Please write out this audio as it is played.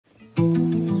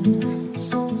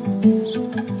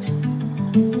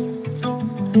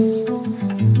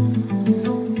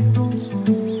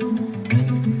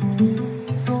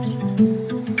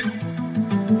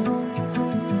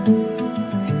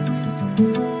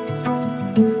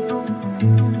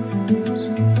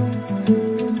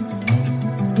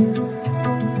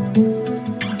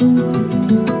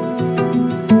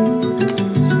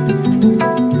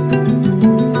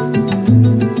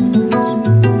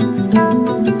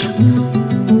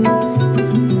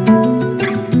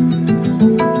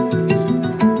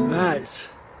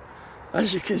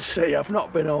as you can see, I've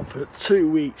not been on for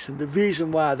 2 weeks, and the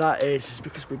reason why that is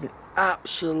because we've been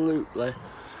absolutely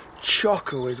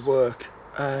chocker with work,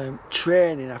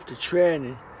 training after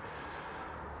training,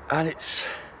 and it's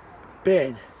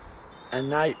been a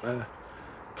nightmare.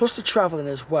 Plus the travelling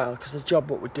as well, because the job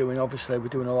what we're doing, obviously we're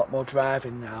doing a lot more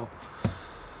driving now,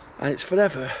 and it's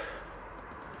forever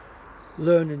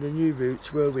learning the new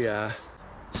routes where we are.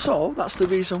 So that's the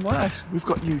reason why we've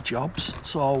got new jobs.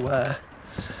 So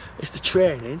it's the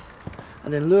training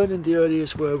and then learning the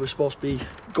areas where we're supposed to be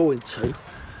going to,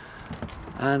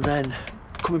 and then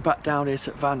coming back down here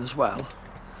to Van as well.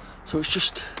 So it's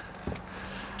just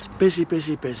busy,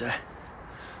 busy, busy.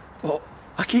 But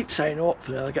I keep saying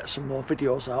hopefully I'll get some more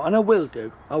videos out, and I will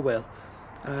do, I will.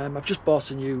 I've just bought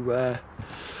a new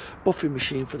buffing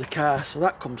machine for the car, so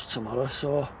that comes tomorrow,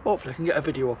 so hopefully I can get a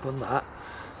video up on that.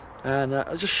 And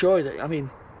I'll just show you that, I mean,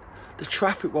 the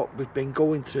traffic what we've been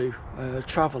going through,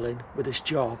 travelling with this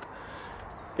job,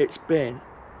 it's been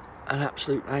an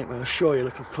absolute nightmare. I'll show you a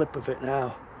little clip of it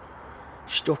now.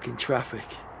 Stuck in traffic.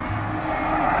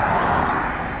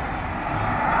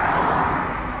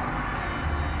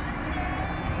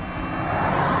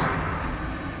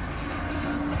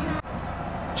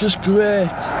 Just great.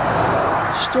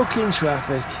 Stuck in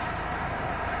traffic.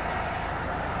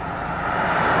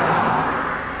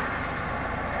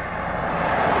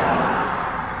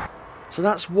 So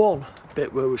that's one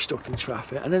bit where we're stuck in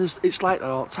traffic, and then it's like that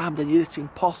all the time. Then you're hitting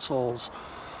potholes.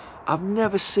 I've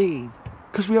never seen,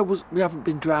 because we haven't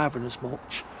been driving as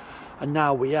much, and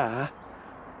now we are.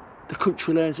 The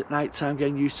country lanes at night time,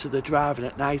 getting used to the driving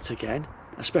at night again,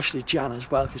 especially Jan as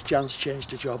well, because Jan's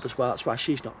changed her job as well. That's why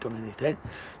she's not done anything.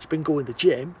 She's been going to the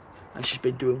gym and she's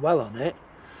been doing well on it,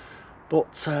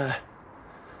 but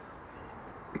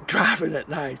driving at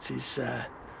night is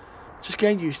just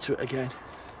getting used to it again.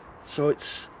 So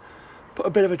it's put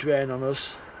a bit of a drain on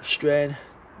us, a strain,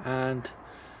 and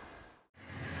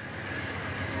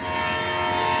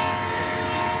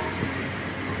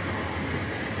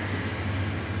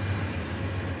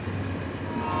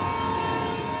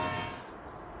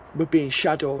we're being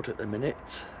shadowed at the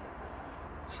minute,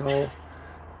 so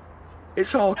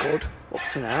it's all good up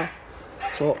to now.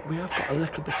 So we have got a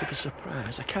little bit of a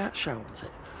surprise. I can't shout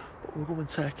it, but we're going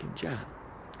taking Jan,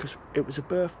 because it was a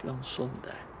birthday on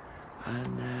Sunday,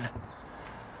 and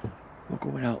we're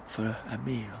going out for a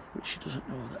meal, which she doesn't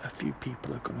know that a few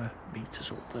people are going to meet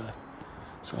us up there.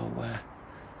 So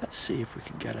let's see if we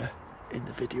can get her in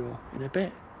the video in a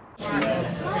bit. So, well,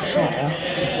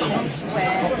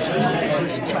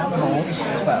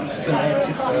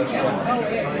 belated birthday.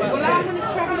 Well, I'm going to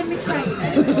travel in my train.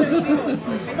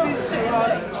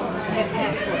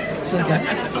 So again,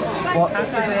 what?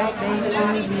 Happy birthday to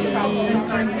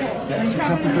me. Yes, it's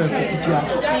happy birthday to Jan.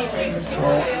 So,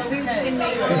 we've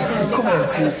come here a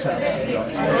few times.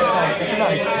 It's a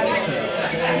nice place, isn't it?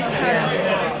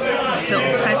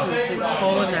 Little peasants in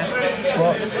corner.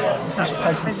 What? That's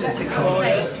peasants in the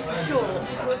corner.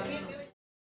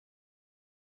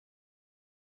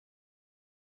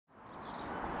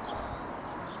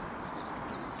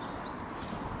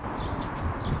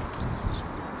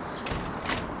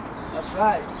 That's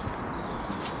right.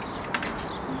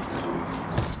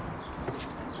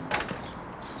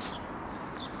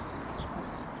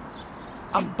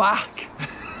 I'm back.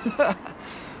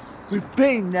 We've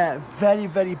been very,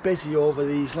 very busy over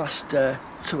these last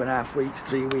 2.5 weeks,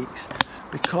 3 weeks,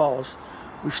 because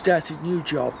we've started new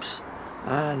jobs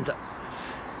and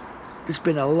there's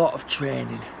been a lot of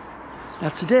training. Now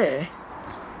today,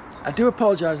 I do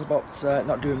apologise about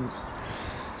not doing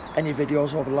any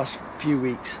videos over the last few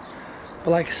weeks,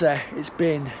 but like I say, it's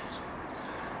been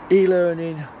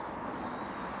e-learning,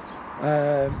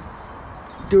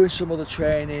 doing some other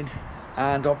training,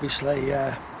 and obviously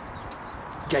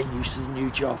getting used to the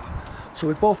new job. So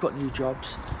we've both got new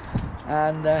jobs,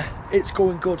 and it's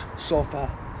going good so far.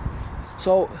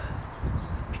 So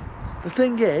the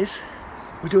thing is,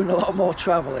 we're doing a lot more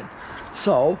travelling,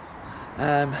 so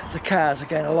the cars are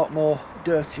getting a lot more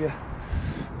dirtier.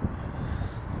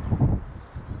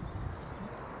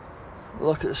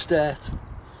 Look at the state.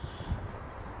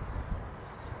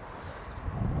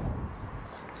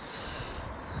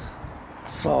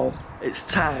 So it's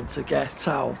time to get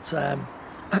out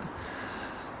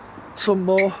some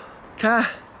more car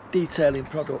detailing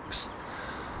products.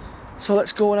 So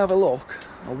let's go and have a look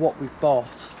at what we've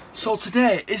bought. So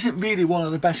today isn't really one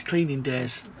of the best cleaning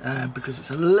days because it's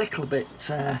a little bit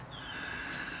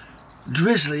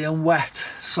drizzly and wet.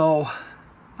 So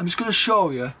I'm just going to show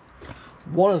you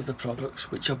one of the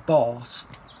products which I bought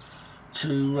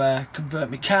to convert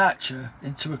my Karcher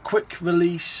into a quick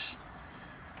release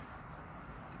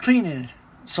cleaning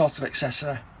sort of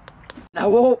accessory.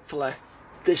 Now hopefully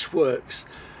this works,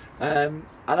 and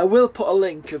I will put a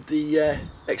link of the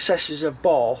accessories I've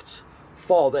bought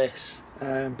for this,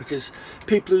 because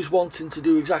people who's wanting to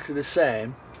do exactly the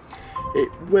same, it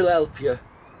will help you.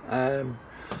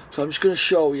 So I'm just going to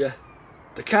show you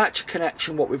the Karcher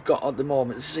connection, what we've got at the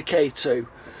moment. This is a K2,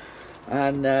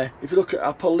 and if you look at,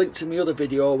 I'll put a link to my other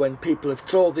video when people have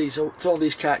thrown these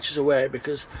Karchers away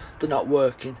because they're not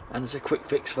working, and there's a quick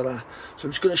fix for that. So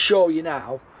I'm just going to show you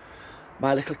now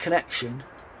my little connection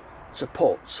to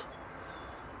put.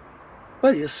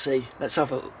 Well, you'll see. Let's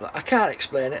have a, I can't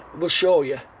explain it, we'll show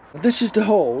you. This is the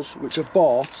hose which I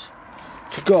bought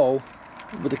to go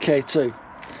with the K2.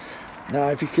 Now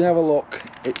if you can have a look,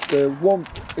 it's the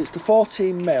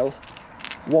 14mm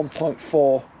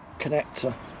 1.4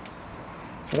 connector.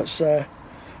 So let's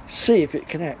see if it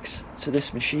connects to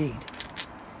this machine.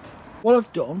 What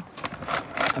I've done,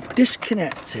 I've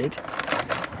disconnected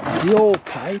the old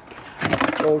pipe,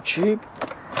 old tube,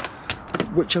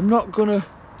 which I'm not gonna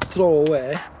throw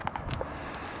away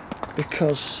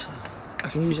because I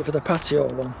can use it for the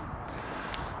patio one.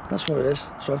 That's what it is.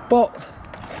 So I've bought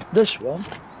this one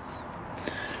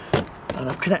and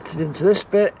I've connected into this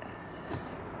bit,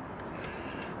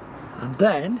 and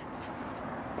then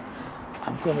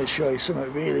I'm going to show you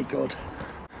something really good.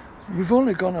 We've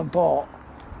only gone and bought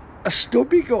a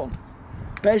stubby gun.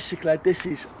 Basically this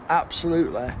is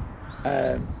absolutely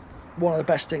one of the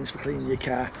best things for cleaning your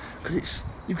car, because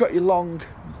you've got your long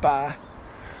bar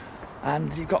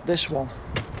and you've got this one.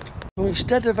 So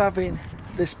instead of having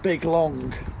this big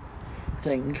long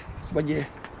thing when you're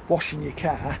washing your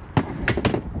car,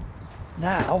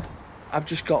 now I've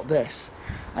just got this,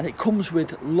 and it comes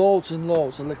with loads and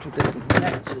loads of little different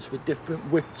connectors with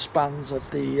different width spans of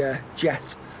the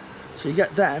jet. So you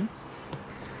get them,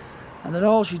 and then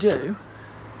all you do,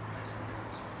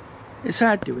 it's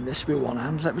hard doing this with one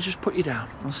hand. Let me just put you down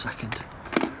 1 second.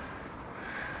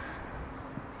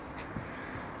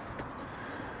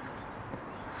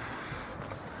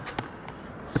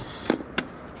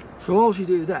 So all you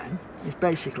do then is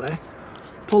basically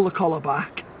pull the collar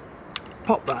back,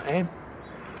 pop that in,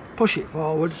 push it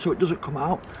forward so it doesn't come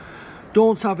out.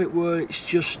 Don't have it where it's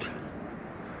just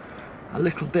a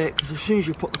little bit, because as soon as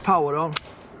you put the power on,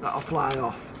 that'll fly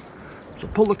off. So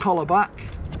pull the collar back,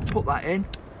 put that in,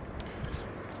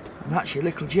 and that's your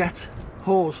little jet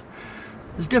hose.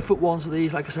 There's different ones of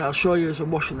these, like I say, I'll show you as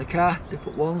I'm washing the car,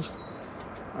 different ones.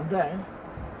 And then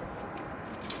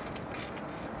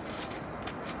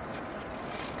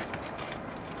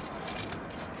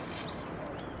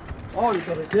all you've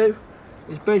got to do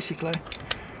is basically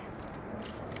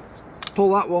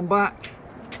pull that one back,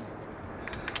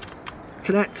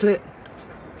 connect it,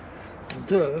 and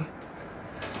there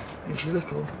is your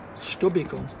little stubby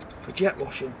gun for jet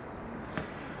washing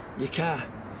your car.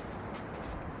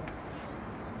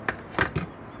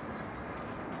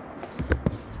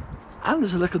 And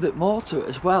there's a little bit more to it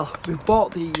as well. We've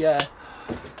bought the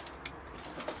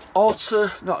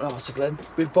not Autoglyn,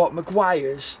 we've bought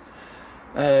Meguiar's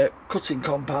cutting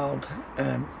compound,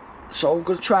 so I'm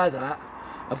going to try that.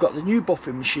 I've got the new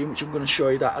buffing machine, which I'm going to show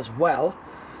you that as well.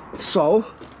 So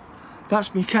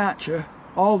that's my Karcher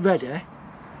all ready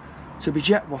to be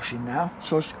jet washing now.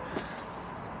 So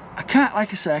I can't,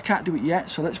 like I say, I can't do it yet,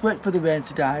 so let's wait for the rain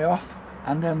to die off,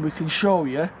 and then we can show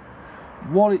you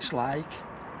what it's like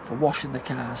for washing the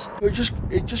cars. It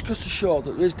just goes to show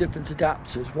that there's different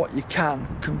adapters, what you can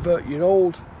convert your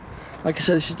old, like I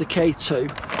said, this is the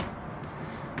K2.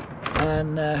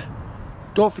 And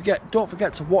don't forget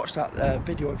to watch that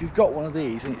video if you've got one of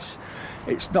these and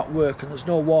it's not working, there's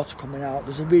no water coming out,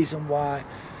 there's a reason why,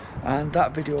 and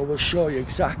that video will show you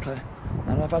exactly.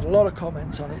 And I've had a lot of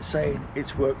comments on it saying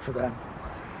it's worked for them.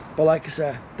 But like I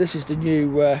say, this is the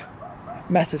new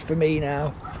method for me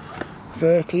now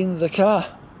for cleaning the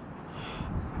car.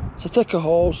 It's a thicker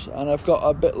hose and I've got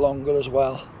a bit longer as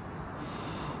well.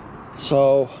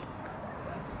 So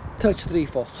 33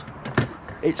 foot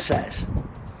it says.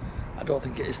 I don't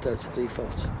think it is 33 foot.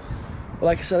 But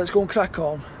like I said, let's go and crack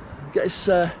on, get this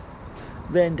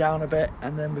rain down a bit,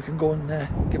 and then we can go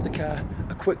and give the car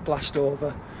a quick blast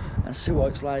over and see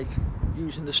what it's like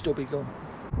using the stubby gun.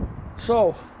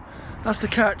 So that's the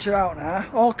Karcher out now,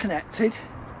 all connected.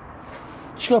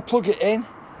 Just gotta plug it in,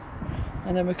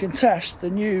 and then we can test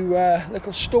the new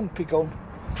little stumpy gun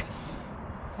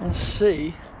and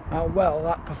see how well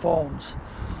that performs.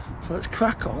 So let's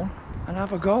crack on and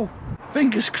have a go.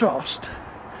 Fingers crossed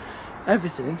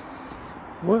everything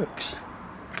works.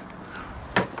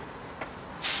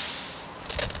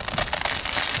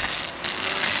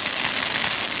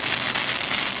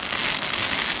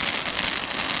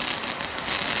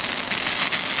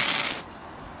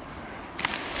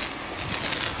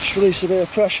 just release a bit of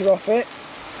pressure off it.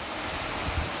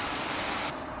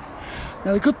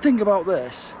 Now the good thing about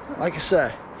this, like I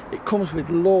say, it comes with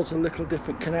loads of little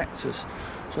different connectors,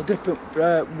 so different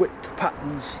width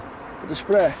patterns for the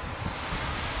spray.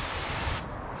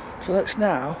 So let's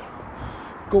now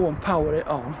go and power it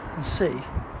on and see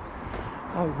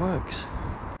how it works.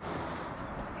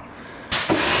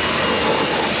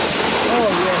 Oh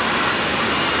yeah.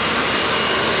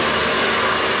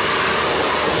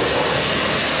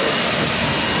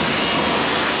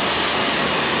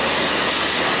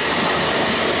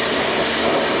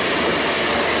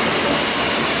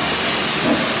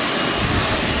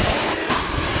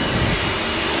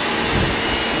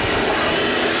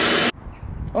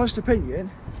 Honest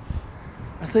opinion,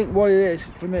 I think what it is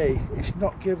for me, it's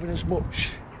not giving as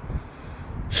much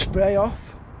spray off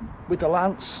with the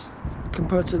lance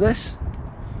compared to this.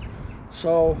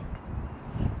 So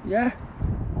yeah,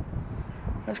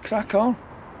 let's crack on.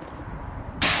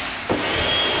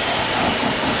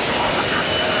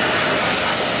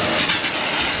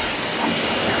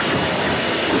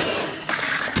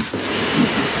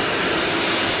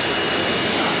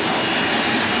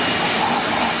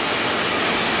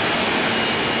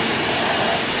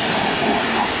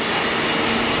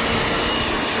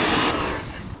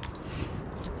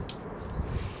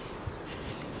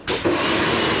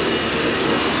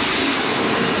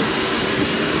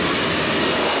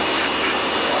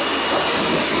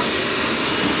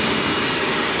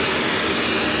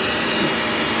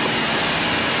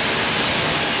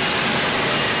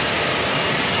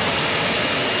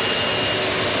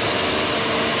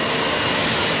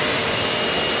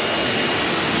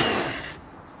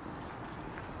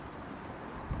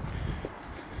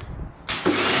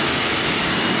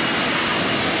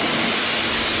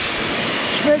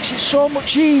 Makes it so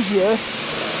much easier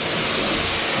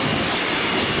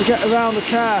to get around the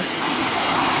car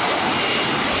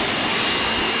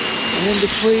and in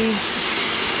between.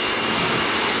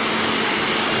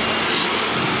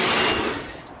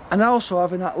 And also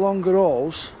having that longer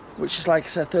hose, which is like I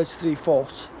said 33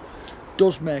 foot,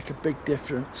 does make a big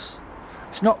difference.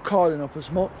 It's not coiling up as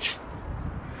much.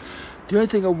 The only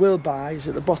thing I will buy is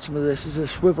at the bottom of this is a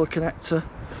swivel connector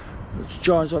which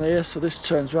joins on here, so this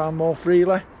turns around more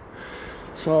freely.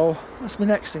 So that's my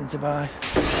next thing to buy.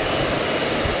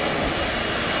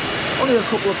 Only a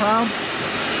couple of pounds.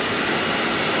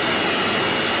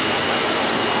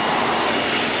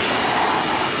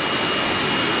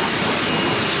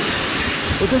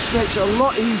 But this makes it a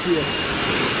lot easier.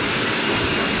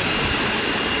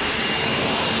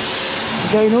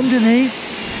 Going underneath,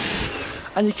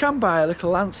 and you can buy a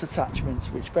little lance attachment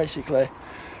which basically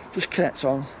just connects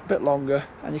on a bit longer,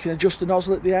 and you can adjust the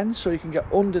nozzle at the end so you can get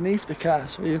underneath the car,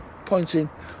 so you're pointing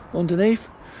underneath.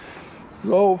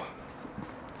 So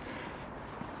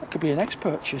that could be your next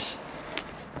purchase.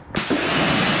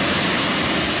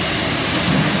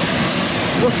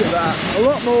 Look at that, a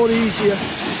lot more easier.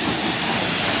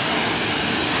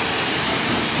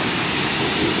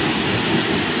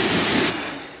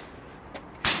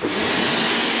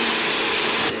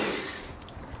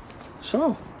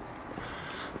 So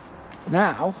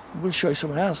now I'm going to show you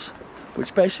something else,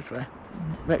 which basically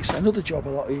makes another job a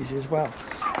lot easier as well.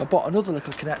 I bought another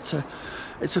little connector.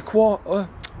 It's a quarter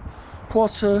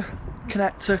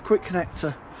connector, quick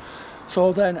connector.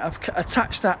 So then I've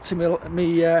attached that to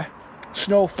my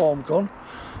snow foam gun.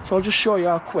 So I'll just show you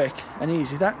how quick and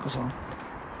easy that goes on.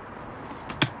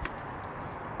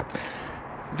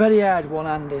 Very hard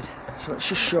one-handed, so let's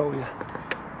just show you.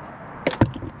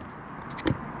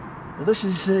 Well, this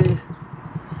is the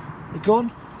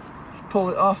gun. Just pull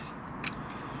it off.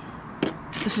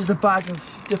 This is the bag of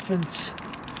different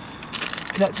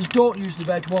connectors. Don't use the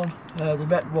red one. The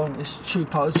red one is too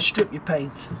powerful to strip your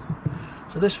paint.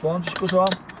 So this one just goes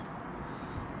on,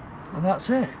 and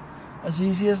that's it. As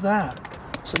easy as that.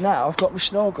 So now I've got my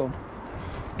snow gun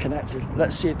connected.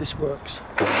 Let's see if this works.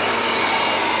 Look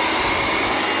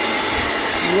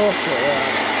at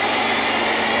that.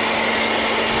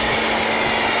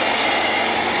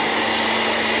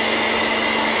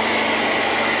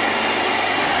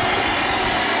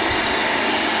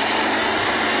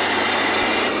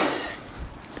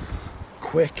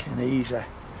 Quick and easy.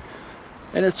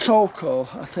 In a Toco,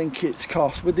 I think it's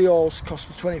cost, with the hose, cost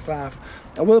me 25.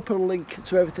 I will put a link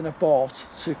to everything I bought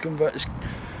to convert this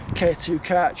K2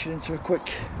 cartridge into a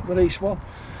quick release one.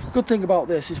 Good thing about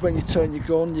this is when you turn your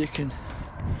gun, you can,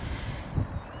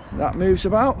 that moves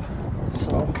about.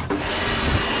 So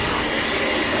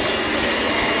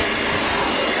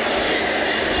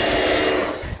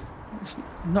it's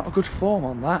not a good foam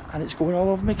on that, and it's going all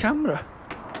over my camera.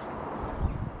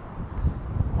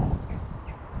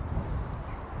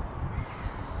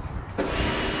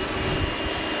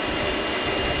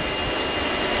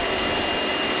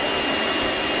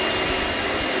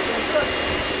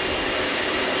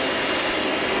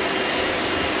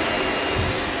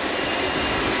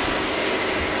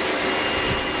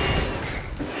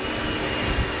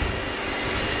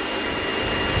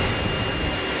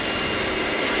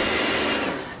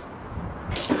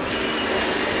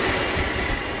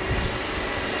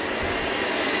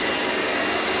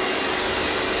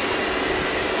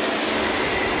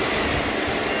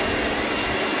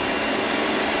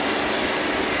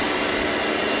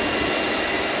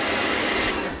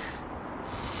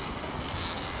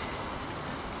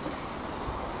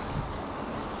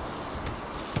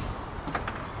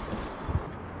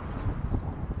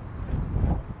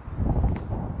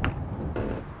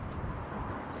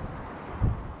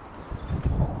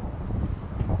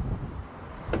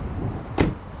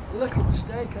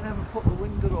 mistake, I never put the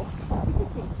window up.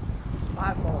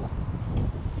 My fault.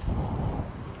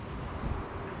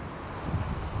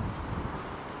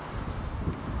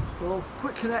 So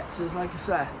quick connectors, like I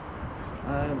say.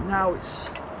 Now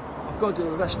I've got to do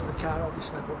the rest of the car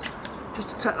obviously, but just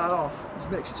to take that off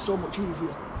just makes it so much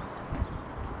easier.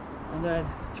 And then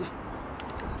just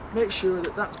make sure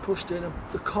that that's pushed in and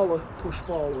the collar pushed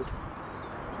forward.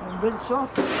 And rinse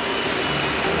off.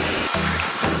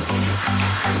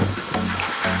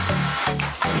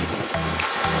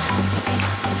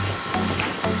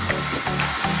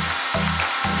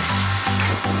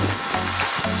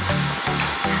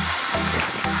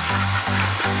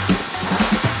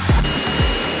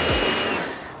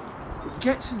 It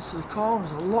gets into the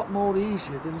corners a lot more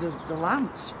easier than the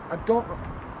lance. I don't know.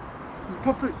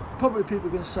 Probably people are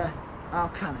going to say, how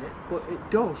can it? But it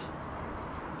does.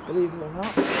 Believe it or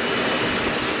not.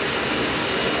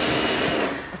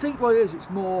 I think what it is,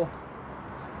 you're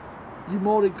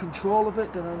more in control of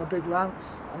it than on a big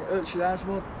lance, and it hurts your arms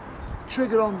more. The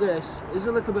trigger on this is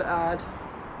a little bit hard.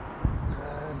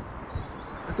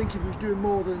 I think if you was doing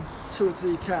more than 2 or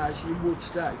 3 cars, you would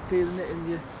start feeling it in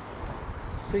your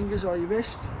fingers or your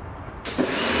wrist.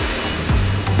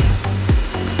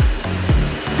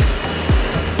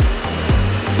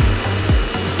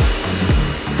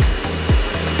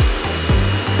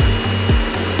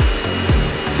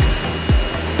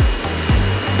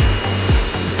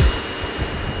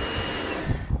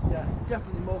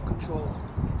 Definitely more control.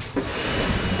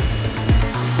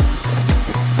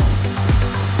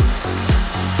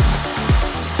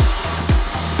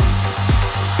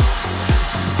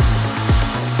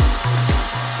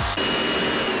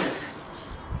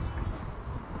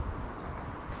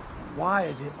 Why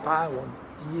I didn't buy one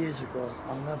years ago,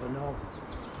 I'll never know.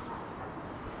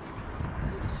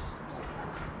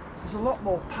 There's a lot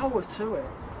more power to it,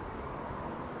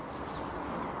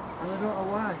 and I don't know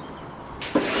why.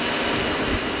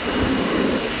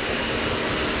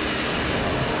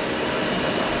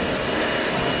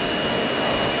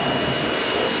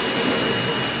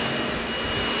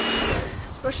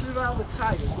 Especially around the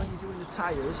tyres, when you're doing the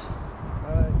tyres,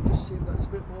 it just seems that it's a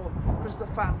bit more, because of the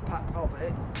fan pack of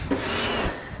it,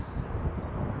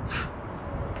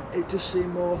 it just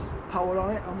seems more power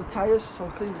on it, on the tyres, so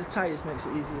cleaning the tyres makes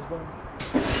it easy as well.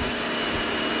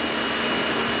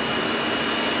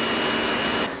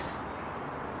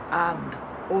 And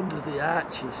under the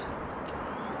arches.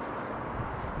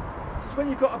 Because when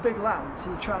you've got a big lance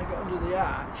and you're trying to get under the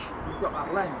arch, you've got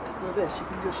that length. With this, you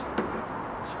can just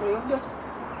spray under.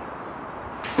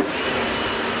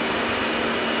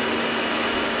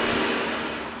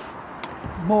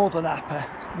 More than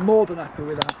happy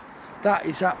with that. That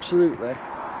is absolutely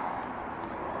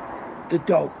the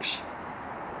dogs.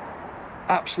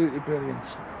 Absolutely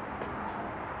brilliant.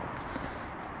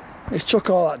 It's took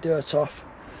all that dirt off.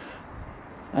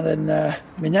 And then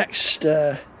my next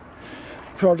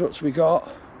product we got,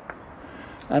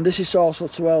 and this is also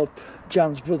to help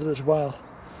Jan's brother as well.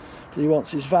 He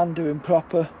wants his van doing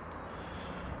proper.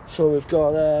 So we've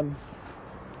got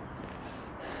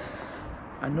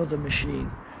another machine,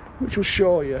 which we'll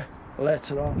show you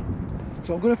later on.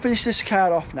 So I'm going to finish this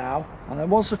car off now, and then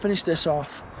once I finish this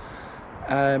off,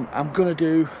 I'm going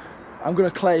to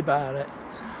clay bar it.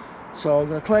 So I'm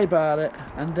going to clay bar it,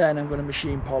 and then I'm going to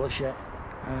machine polish it,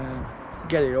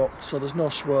 get it up so there's no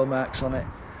swirl marks on it,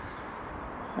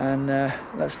 and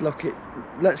let's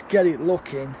get it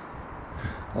looking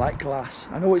like glass.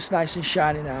 I know it's nice and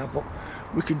shiny now, but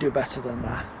we can do better than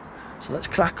that. So let's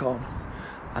crack on.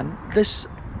 And this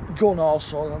gun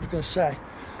also, I was going to say,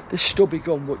 this stubby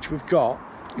gun which we've got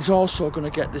is also going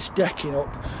to get this decking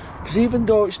up, because even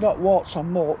though it's not warts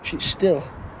on much, it still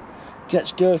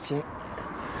gets dirty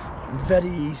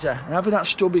very easy. And having that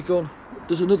stubby gun,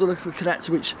 there's another little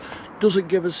connector which doesn't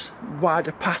give us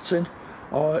wider pattern,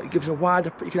 or it gives a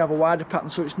wider, you can have a wider pattern,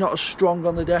 so it's not as strong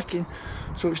on the decking,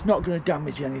 so it's not going to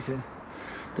damage anything.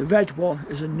 The red one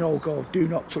is a no-go. Do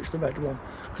not touch the red one,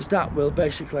 because that will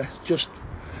basically just,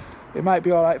 it might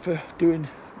be all right for doing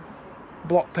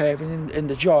block paving in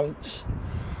the joints,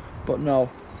 but no,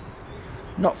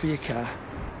 not for your car,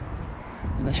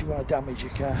 unless you want to damage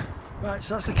your car. Right,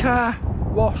 so that's the car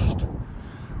washed,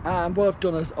 and what I've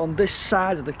done is on this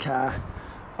side of the car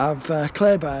I've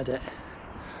clay barred it.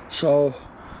 So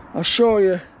I'll show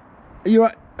you,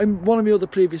 in one of my other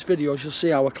previous videos you'll see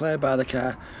how I clay bar the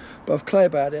car, but I've clay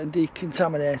barred it and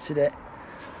decontaminated it.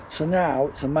 So now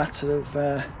it's a matter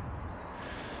of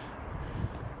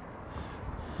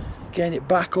getting it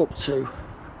back up to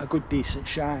a good decent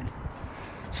shine.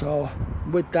 So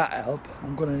with that help,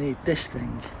 I'm going to need this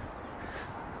thing.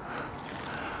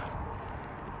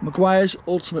 Meguiar's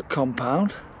Ultimate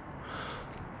Compound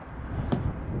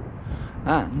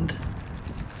and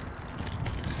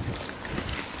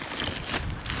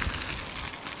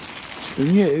the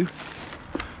new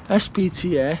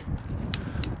SPTA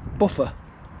buffer.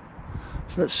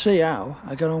 So let's see how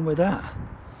I get on with that.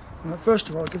 Right, first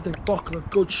of all, I'll give the bottle a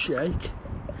good shake.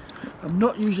 I'm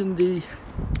not using the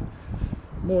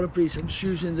Motor Breeze, I'm just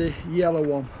using the yellow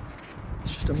one.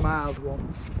 It's just a mild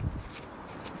one.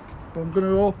 But I'm going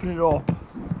to open it up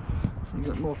so you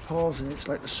get more pores in it. It's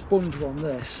like the sponge one,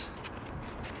 this.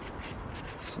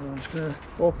 So I'm just going to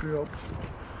open it up.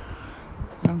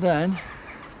 And then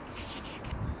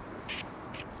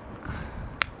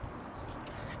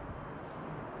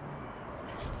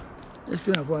it's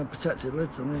going to have one protected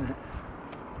lids on, isn't it?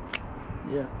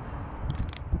 Yeah.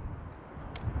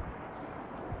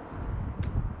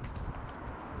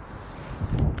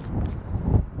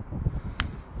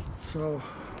 So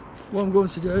what I'm going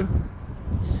to do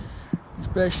is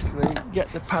basically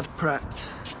get the pad prepped.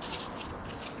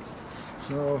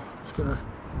 So I'm just going to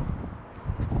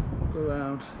go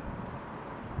around.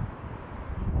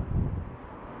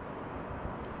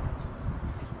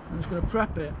 I'm just going to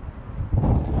prep it.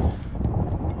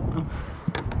 And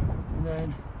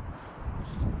then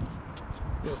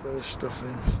put a bit of stuff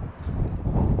in.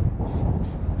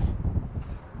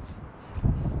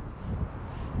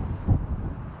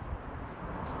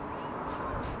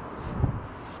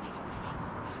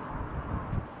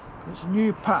 It's a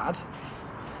new pad,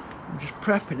 I'm just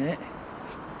prepping it,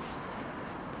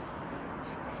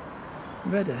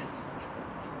 ready.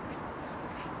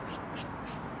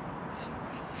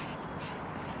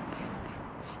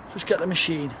 Just get the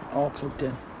machine all plugged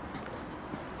in.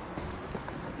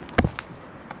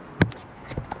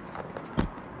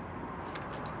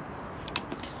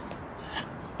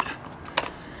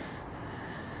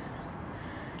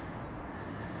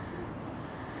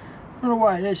 I don't know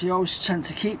why it is, you always tend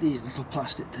to keep these little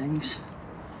plastic things.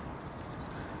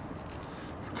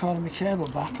 Calling my cable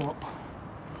back up.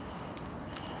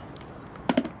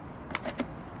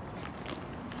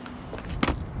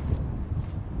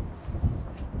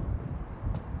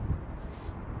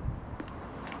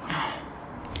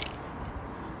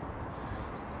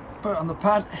 Put it on the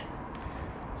pad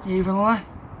evenly.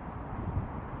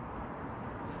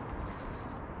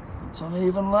 It's on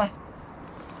evenly.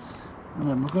 And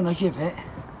then we're going to give it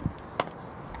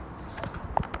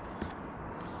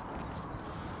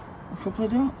a couple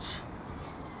of dots.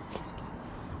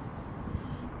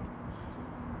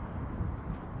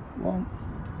 One,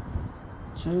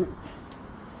 two,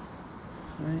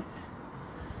 three,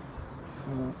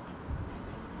 four,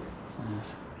 five.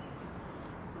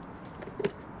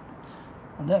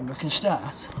 And then we can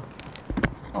start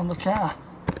on the car.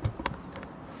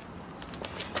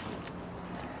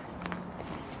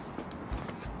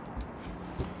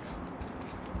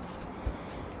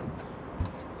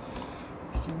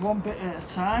 One bit at a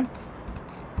time,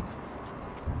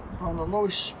 on the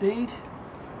lowest speed,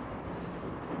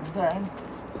 and then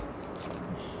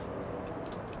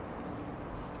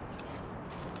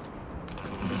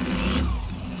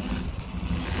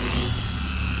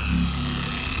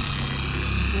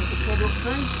get the product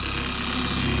in.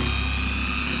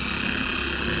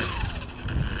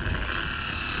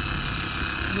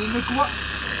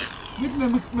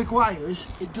 With the Meguiar's,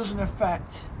 it doesn't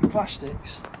affect the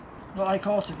plastics. Not like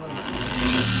Autoglue.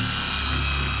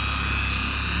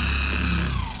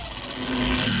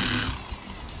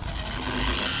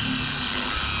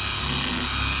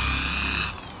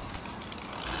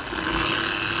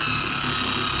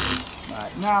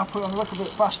 Right, now put it on a little bit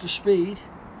faster speed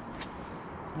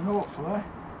and hopefully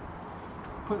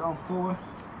put it on full.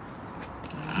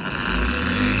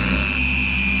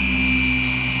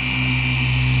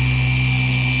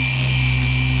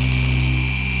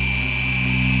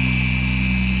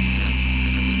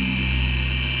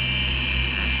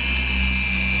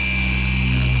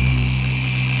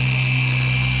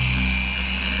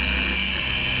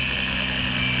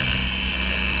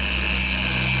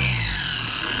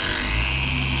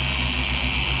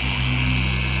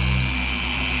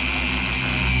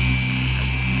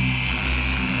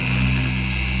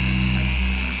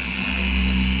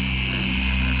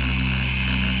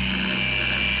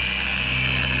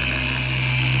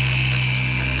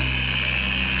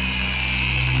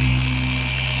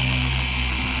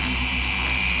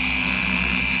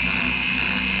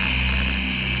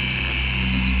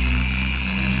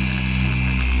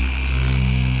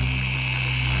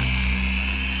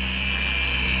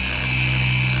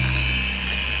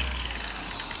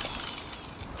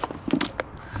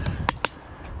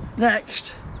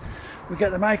 Next, we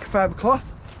get the microfiber cloth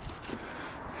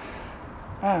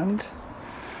and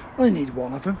I only need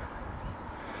one of them.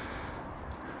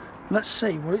 Let's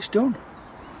see what it's done.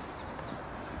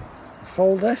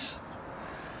 Fold this.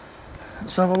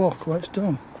 Let's have a look what it's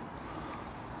done.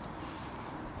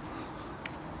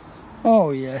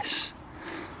 Oh yes.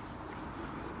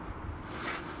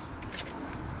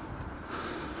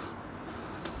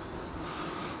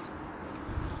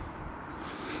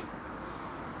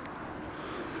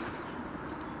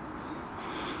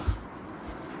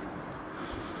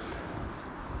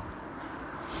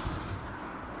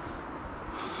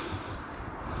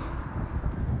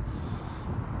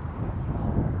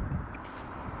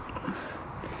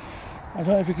 I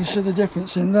don't know if you can see the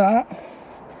difference in that.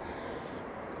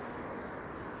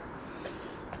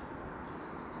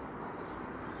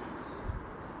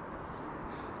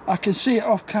 I can see it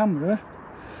off camera.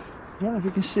 I don't know if you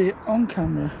can see it on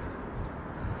camera.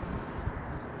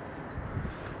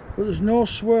 But there's no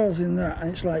swirls in that, and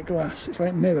it's like glass, it's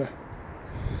like mirror.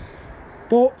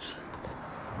 But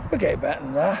we're getting better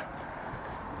than that.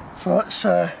 So let's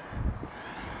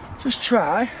just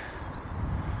try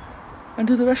and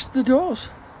do the rest of the doors.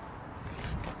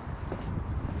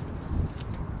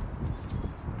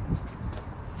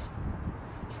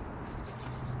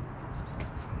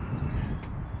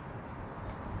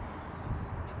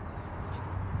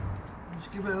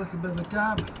 Just give it a little bit of a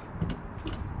dab.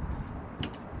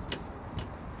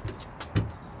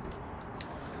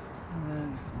 And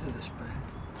then do this bit.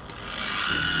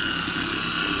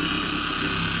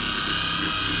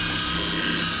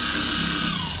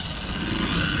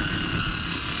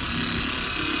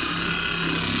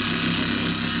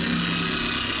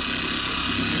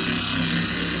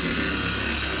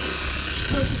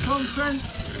 Spread the contents.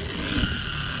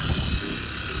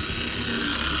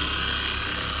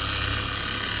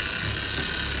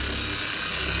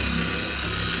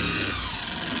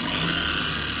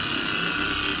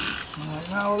 Right,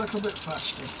 now a little bit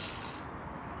faster.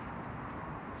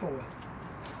 Forward.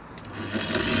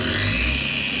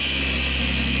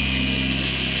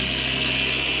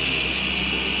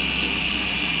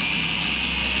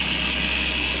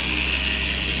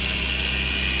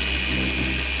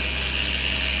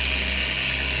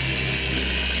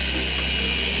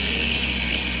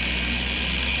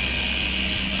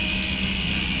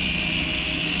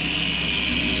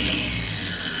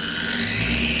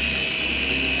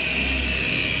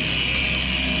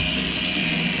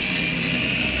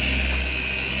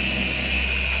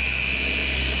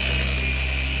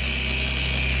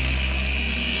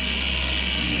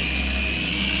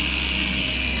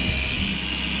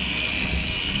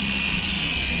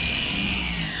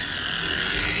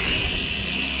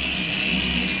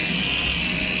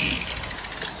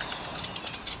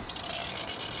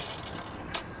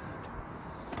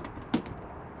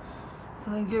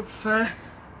 And then give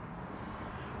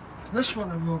this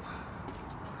one a rub.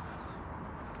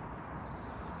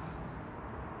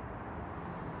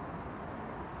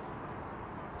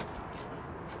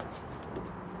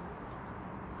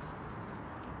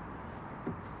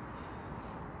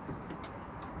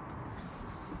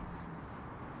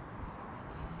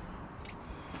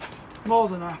 More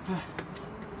than happy.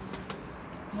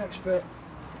 Next bit.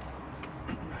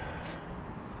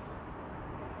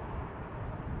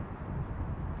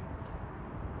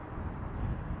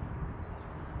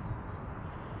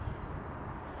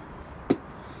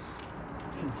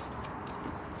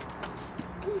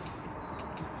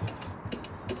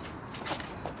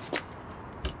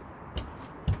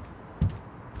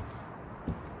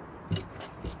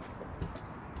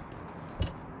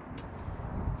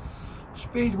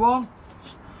 Speed 1,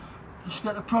 just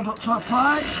get the product to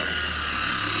apply.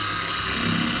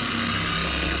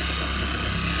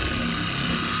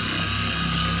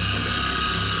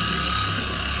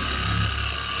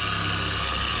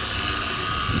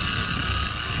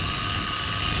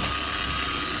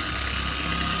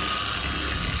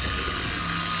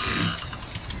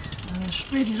 And then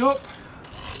speed it up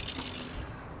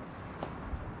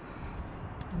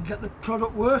and get the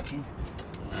product working.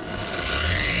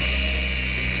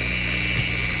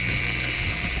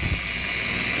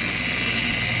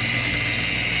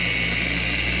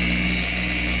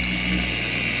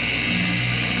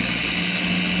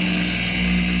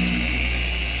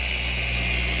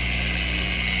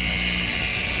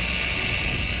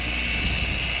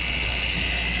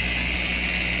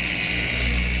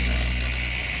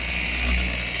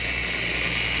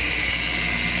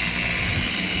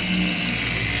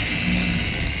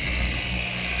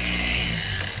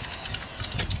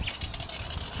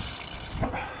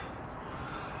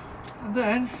 And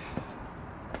then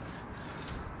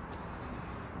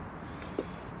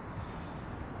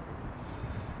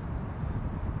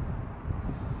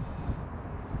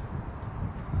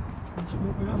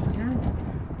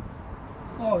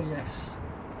Oh yes.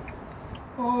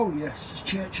 Oh yes, as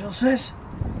Churchill says.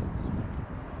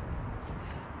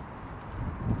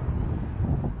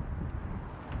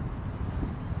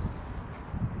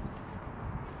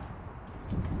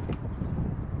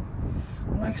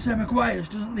 And like I said, Meguiar's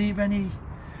doesn't leave any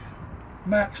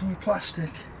marks on your plastic,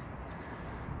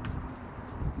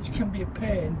 which can be a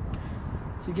pain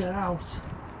to get out.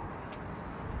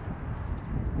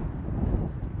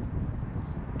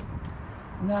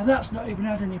 Now that's not even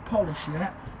had any polish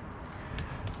yet.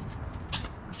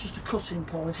 It's just a cutting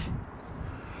polish.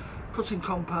 Cutting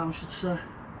compound, I should say.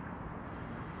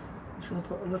 Just going to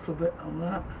put a little bit on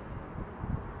that.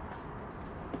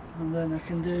 And then I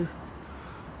can do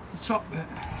the top bit.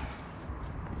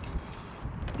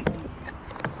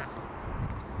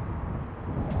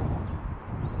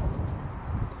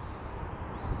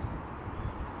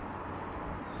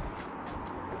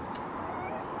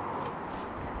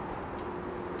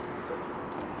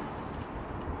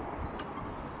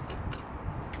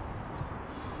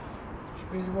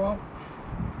 Speed one.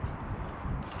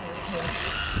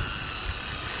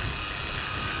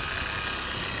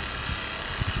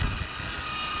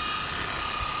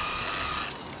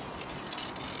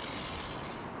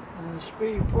 And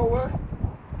speed forward.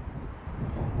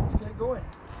 Let's get going.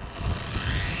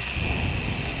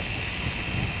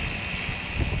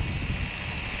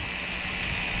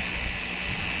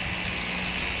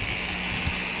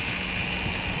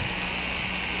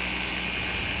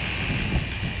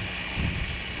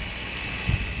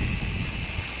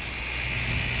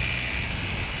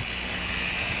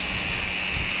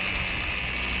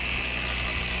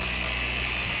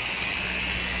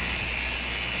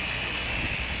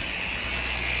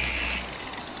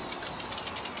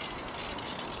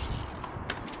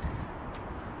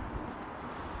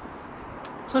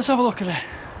 So let's have a look at it.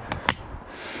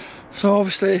 So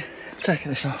obviously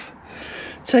taking this off.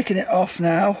 Taking it off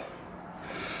now.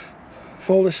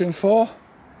 Fold this in 4.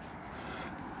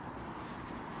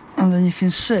 And then you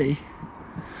can see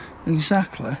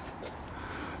exactly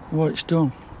what it's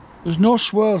done. There's no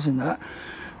swirls in that.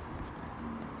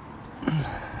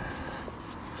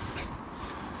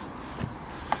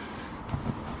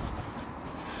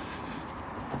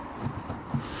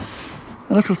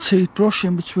 A little toothbrush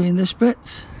in between this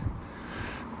bit,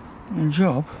 and the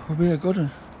job will be a good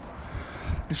one.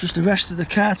 It's just the rest of the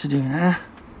car to do now.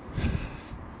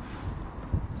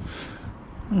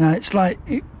 Now it's like,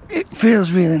 it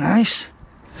feels really nice.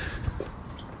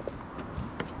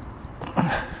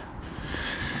 If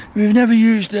you've never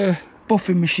used a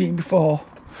buffing machine before,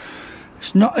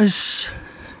 it's not as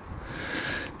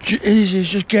easy as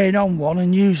just getting on one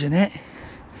and using it.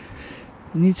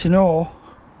 You need to know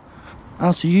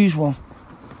how to use one.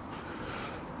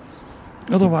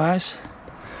 Otherwise,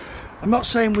 I'm not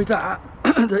saying with that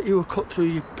that you will cut through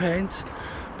your paint,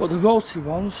 but the rotary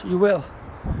ones you will.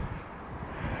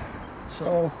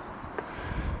 So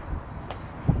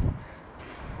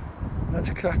let's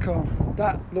crack on.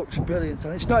 That looks brilliant,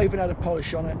 and it's not even had a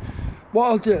polish on it. What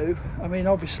I'll do, I mean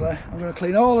obviously I'm going to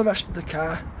clean all the rest of the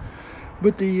car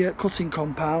with the cutting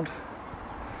compound,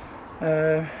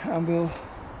 and we'll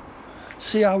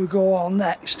see how we go on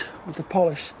next with the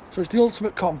polish. So it's the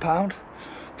Ultimate Compound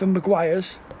from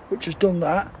Meguiar's, which has done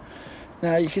that.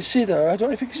 Now you can see there, I don't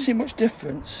know if you can see much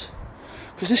difference,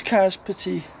 because this car's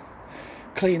pretty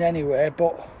clean anyway,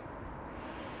 but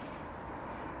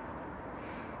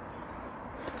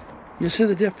you'll see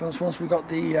the difference once we've got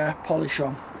the polish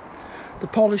on. The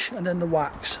polish and then the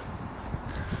wax.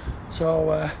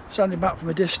 So standing back from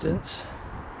a distance,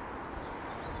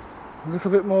 a little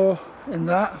bit more in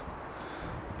that.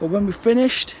 But when we're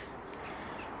finished,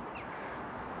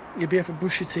 you'll be able to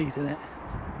brush your teeth in it,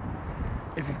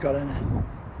 if you've got any.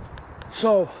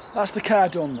 So, that's the car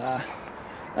done there.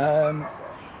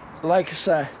 Like I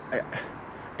say,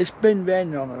 it's been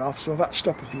raining on and off, so I've had to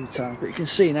stop a few times, but you can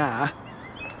see now,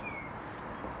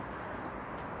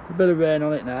 a bit of rain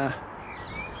on it now.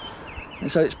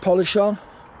 It's had its polish on,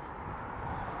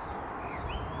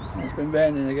 and it's been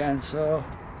raining again, so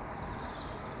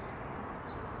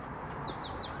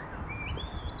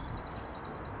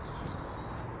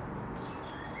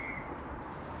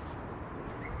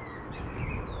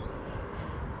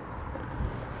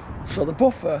the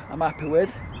buffer I'm happy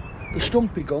with. The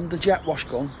Stumpy gun, the jet wash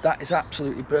gun, that is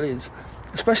absolutely brilliant.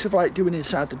 Especially for like doing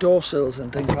inside the door sills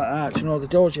and things like that, you know, the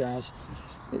door jars.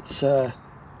 It's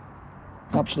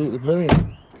absolutely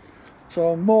brilliant. So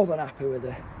I'm more than happy with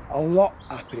it. A lot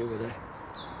happier with it.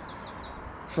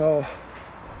 So,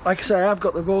 like I say, I've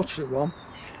got the rotary one,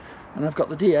 and I've got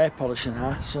the DA polish in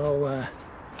there, so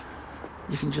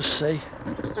you can just see.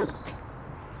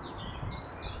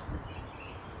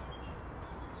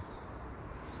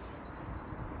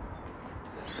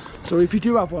 So if you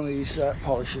do have one of these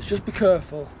polishers, just be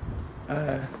careful.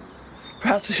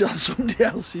 Practice on somebody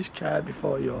else's car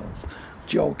before yours.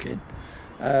 Joking.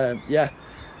 Yeah,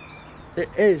 it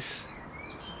is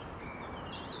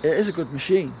a good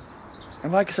machine,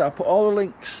 and like I said, I put all the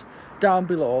links down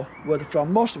below where they're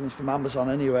from. Most of them from Amazon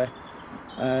anyway,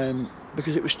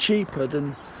 because it was cheaper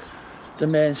than the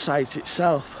main site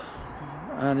itself,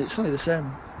 and it's only the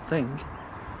same thing.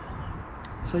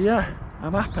 So yeah,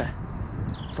 I'm happy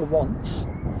for once.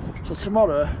 So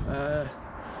tomorrow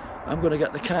I'm going to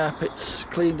get the carpets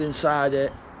cleaned inside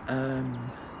it, and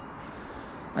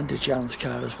do Jan's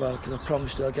car as well, because I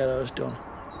promised her I'll get hers done.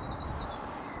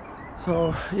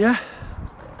 So yeah,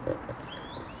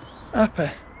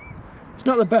 happy. It's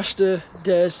not the best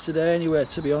days today anyway,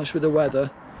 to be honest, with the weather,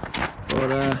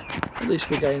 but at least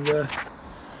we're getting there,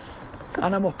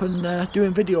 and I'm up and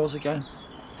doing videos again.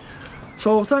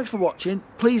 So thanks for watching.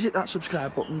 Please hit that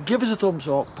subscribe button, give us a thumbs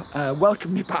up,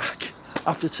 welcome me back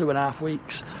after 2.5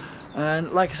 weeks,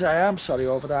 and like I say, I am sorry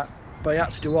over that, but I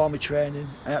had to do all my training,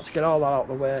 I had to get all that out of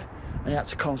the way, and I had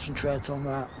to concentrate on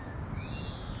that.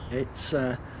 It's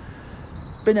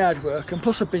been hard work, and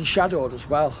plus I've been shadowed as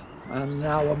well, and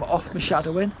now I'm off my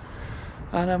shadowing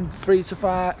and I'm free to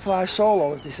fly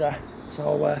solo, as they say.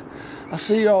 So I'll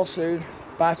see you all soon.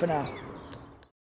 Bye for now.